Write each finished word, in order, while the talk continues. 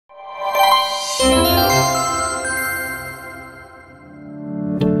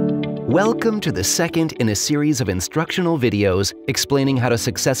Welcome to the second in a series of instructional videos explaining how to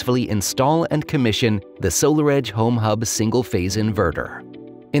successfully install and commission the SolarEdge Home Hub single-phase inverter.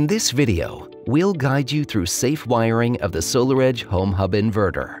 In this video, we'll guide you through safe wiring of the SolarEdge Home Hub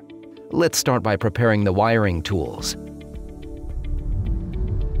inverter. Let's start by preparing the wiring tools.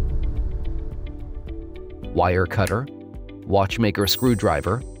 Wire cutter, watchmaker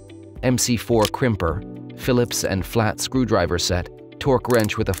screwdriver, MC4 crimper, Phillips and flat screwdriver set, torque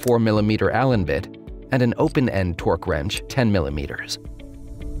wrench with a 4mm Allen bit, and an open-end torque wrench 10mm.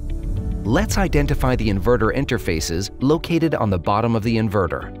 Let's identify the inverter interfaces located on the bottom of the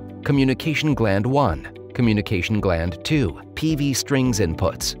inverter. Communication gland 1, communication gland 2, PV strings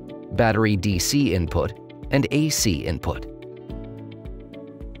inputs, battery DC input, and AC input.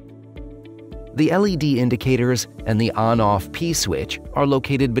 The LED indicators and the on-off P switch are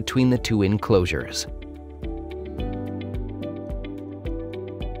located between the two enclosures.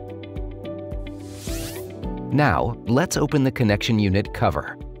 Now, let's open the connection unit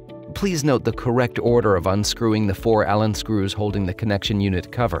cover. Please note the correct order of unscrewing the 4 Allen screws holding the connection unit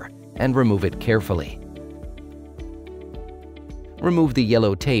cover and remove it carefully. Remove the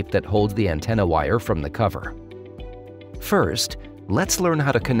yellow tape that holds the antenna wire from the cover. First, let's learn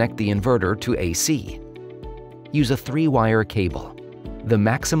how to connect the inverter to AC. Use a 3-wire cable. The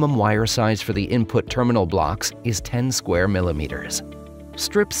maximum wire size for the input terminal blocks is 10 square millimeters.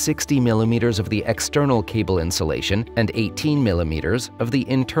 Strip 60 mm of the external cable insulation and 18 mm of the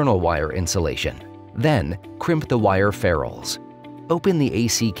internal wire insulation. Then, crimp the wire ferrules. Open the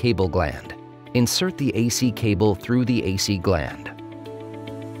AC cable gland. Insert the AC cable through the AC gland.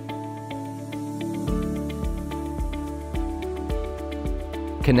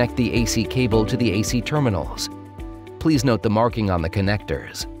 Connect the AC cable to the AC terminals. Please note the marking on the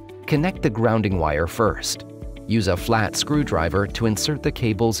connectors. Connect the grounding wire first. Use a flat screwdriver to insert the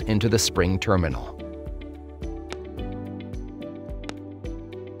cables into the spring terminal.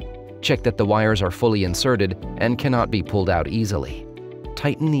 Check that the wires are fully inserted and cannot be pulled out easily.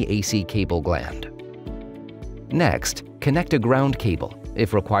 Tighten the AC cable gland. Next, connect a ground cable,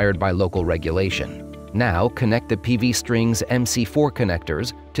 if required by local regulation. Now, connect the PV strings MC4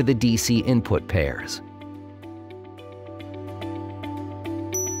 connectors to the DC input pairs.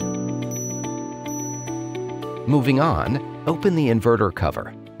 Moving on, open the inverter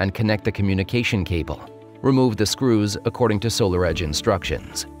cover and connect the communication cable. Remove the screws according to SolarEdge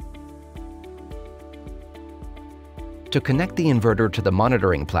instructions. To connect the inverter to the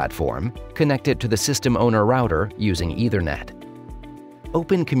monitoring platform, connect it to the system owner router using Ethernet.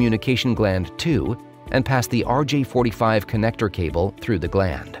 Open communication gland 2 and pass the RJ45 connector cable through the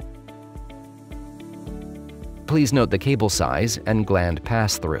gland. Please note the cable size and gland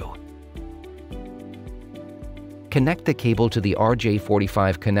pass-through. Connect the cable to the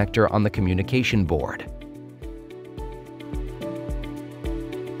RJ45 connector on the communication board.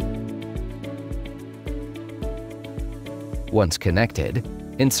 Once connected,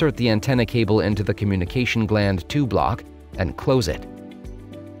 insert the antenna cable into the communication gland 2 block and close it.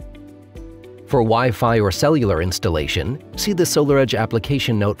 For Wi-Fi or cellular installation, see the SolarEdge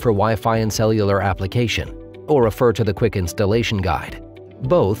application note for Wi-Fi and cellular application, or refer to the quick installation guide.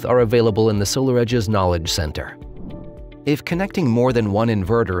 Both are available in the SolarEdge's Knowledge Center. If connecting more than one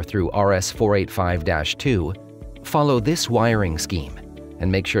inverter through RS485-2, follow this wiring scheme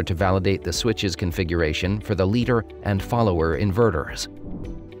and make sure to validate the switches configuration for the leader and follower inverters.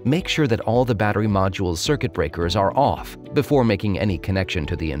 Make sure that all the battery module's circuit breakers are off before making any connection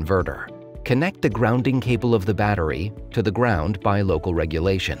to the inverter. Connect the grounding cable of the battery to the ground by local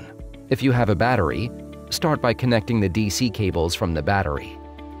regulation. If you have a battery, start by connecting the DC cables from the battery.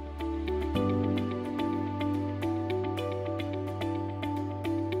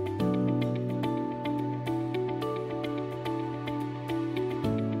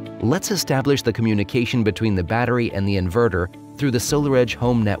 Let's establish the communication between the battery and the inverter through the SolarEdge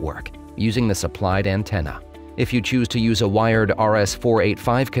home network using the supplied antenna. If you choose to use a wired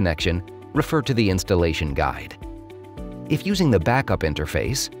RS485 connection, refer to the installation guide. If using the backup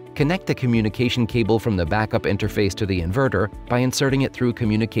interface, connect the communication cable from the backup interface to the inverter by inserting it through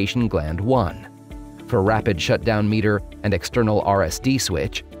communication gland 1. For rapid shutdown meter and external RSD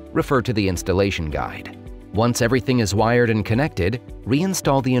switch, refer to the installation guide. Once everything is wired and connected,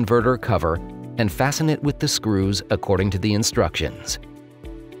 reinstall the inverter cover and fasten it with the screws according to the instructions.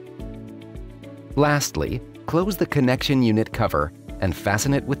 Lastly, close the connection unit cover and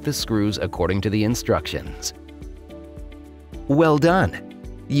fasten it with the screws according to the instructions. Well done!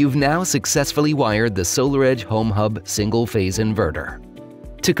 You've now successfully wired the SolarEdge Home Hub single-phase inverter.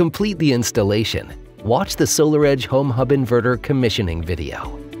 To complete the installation, watch the SolarEdge Home Hub inverter commissioning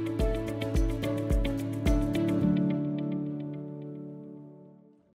video.